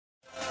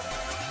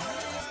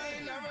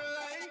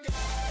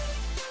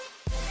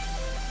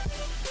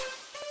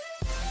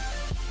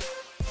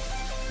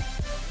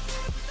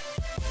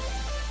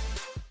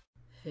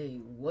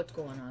What's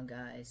going on,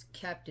 guys?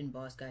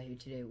 Captainbossguy here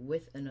today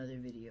with another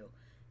video,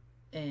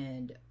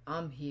 and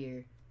I'm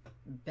here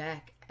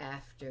back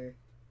after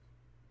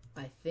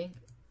I think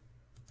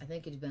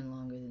it's been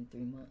longer than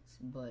 3 months,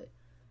 but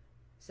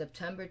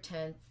September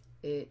 10th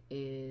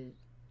it's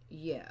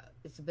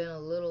been a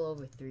little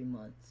over 3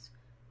 months,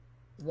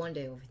 one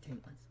day over 3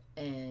 months,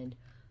 and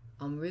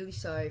I'm really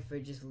sorry for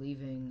just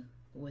leaving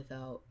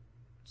without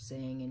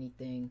saying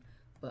anything,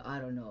 but I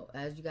don't know,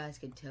 as you guys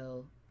can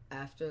tell,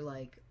 after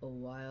like a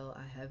while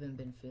I haven't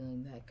been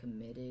feeling that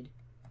committed,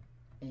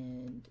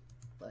 and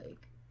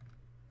like,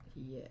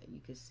 yeah,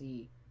 you can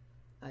see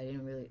I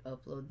didn't really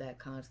upload that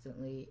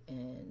constantly,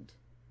 and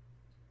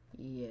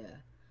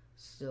yeah,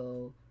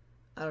 so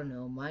I don't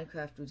know,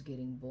 Minecraft was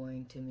getting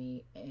boring to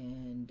me,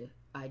 and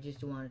I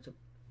just wanted to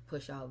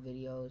push out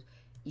videos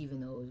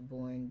even though it was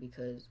boring,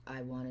 because I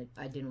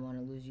didn't want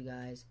to lose you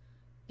guys.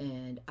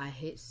 And I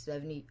hit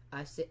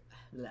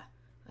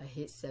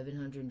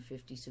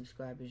 750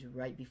 subscribers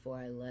right before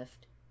I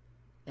left,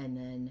 and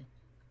then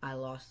I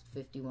lost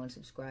 51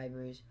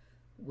 subscribers,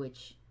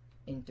 which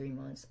in 3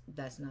 months,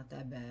 that's not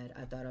that bad.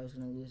 I thought I was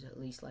gonna lose at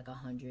least like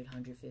 100,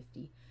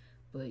 150,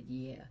 but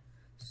yeah.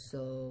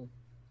 So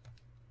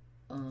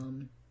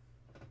I'm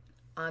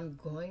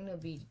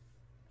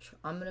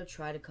gonna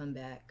try to come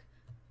back.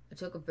 I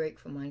took a break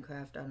from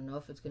Minecraft. I don't know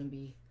if it's gonna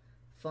be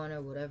fun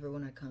or whatever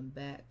when I come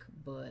back,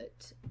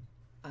 but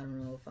I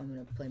don't know if I'm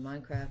gonna play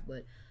Minecraft,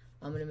 but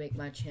I'm gonna make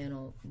my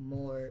channel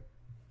more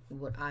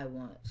what I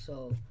want.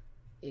 So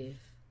if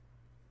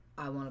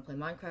I want to play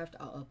Minecraft,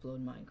 I'll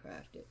upload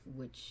Minecraft,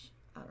 which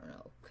I don't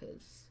know,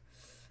 cause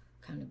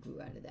kind of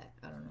grew out of that.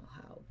 I don't know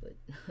how, but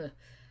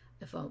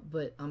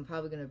but I'm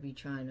probably gonna be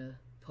trying to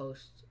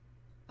post.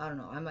 I don't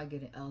know. I might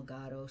get an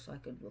Elgato so I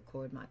could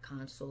record my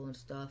console and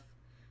stuff.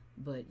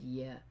 But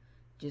yeah,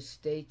 just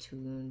stay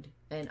tuned.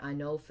 And I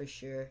know for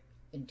sure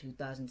in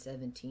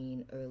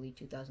 2017, early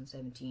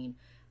 2017,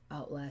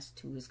 Outlast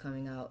 2 is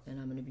coming out, and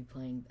I'm going to be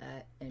playing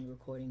that and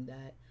recording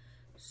that.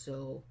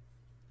 So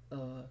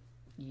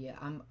yeah,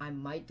 I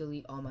might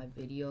delete all my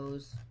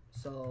videos,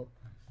 so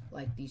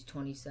like these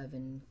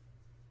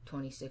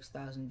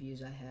 26,000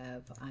 views I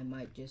have, I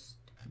might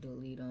just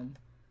delete them,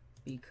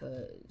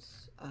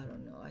 because I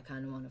don't know, I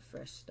kind of want a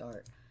fresh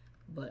start,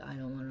 but I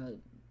don't want to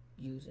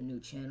use a new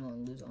channel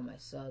and lose all my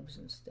subs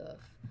and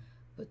stuff.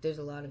 But there's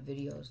a lot of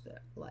videos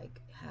that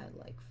like had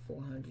like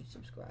 400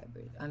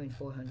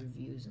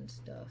 views and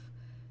stuff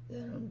that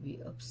I'm gonna be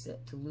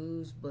upset to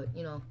lose, but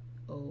you know,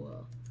 oh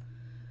well.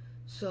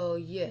 So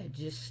yeah,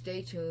 just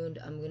stay tuned.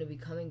 I'm gonna be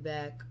coming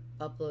back,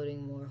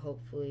 uploading more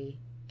hopefully,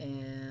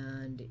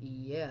 and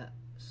yeah,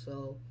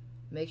 so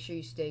make sure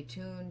you stay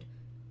tuned.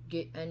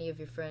 Get any of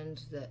your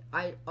friends that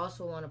I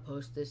also want to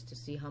post this to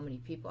see how many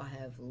people I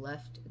have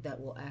left that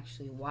will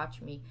actually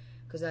watch me,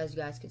 because as you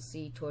guys can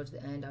see towards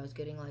the end I was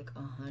getting like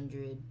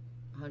 100,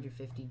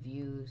 150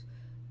 views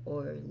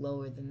or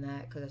lower than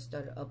that, because I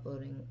started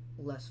uploading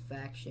less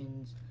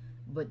factions.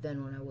 But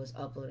then when I was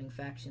uploading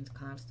factions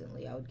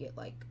constantly, I would get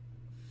like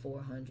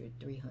 400,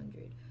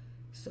 300.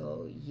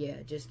 So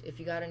yeah, just if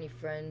you got any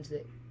friends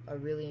that are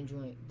really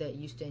that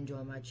used to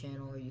enjoy my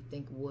channel, or you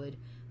think would,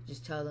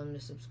 just tell them to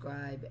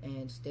subscribe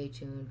and stay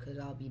tuned, because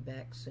I'll be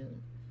back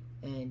soon.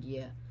 And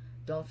yeah,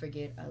 don't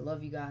forget, I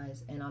love you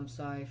guys, and I'm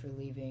sorry for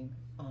leaving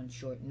on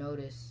short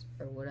notice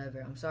or whatever.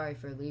 I'm sorry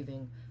for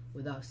leaving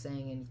without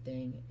saying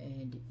anything,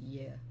 and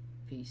yeah,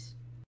 peace.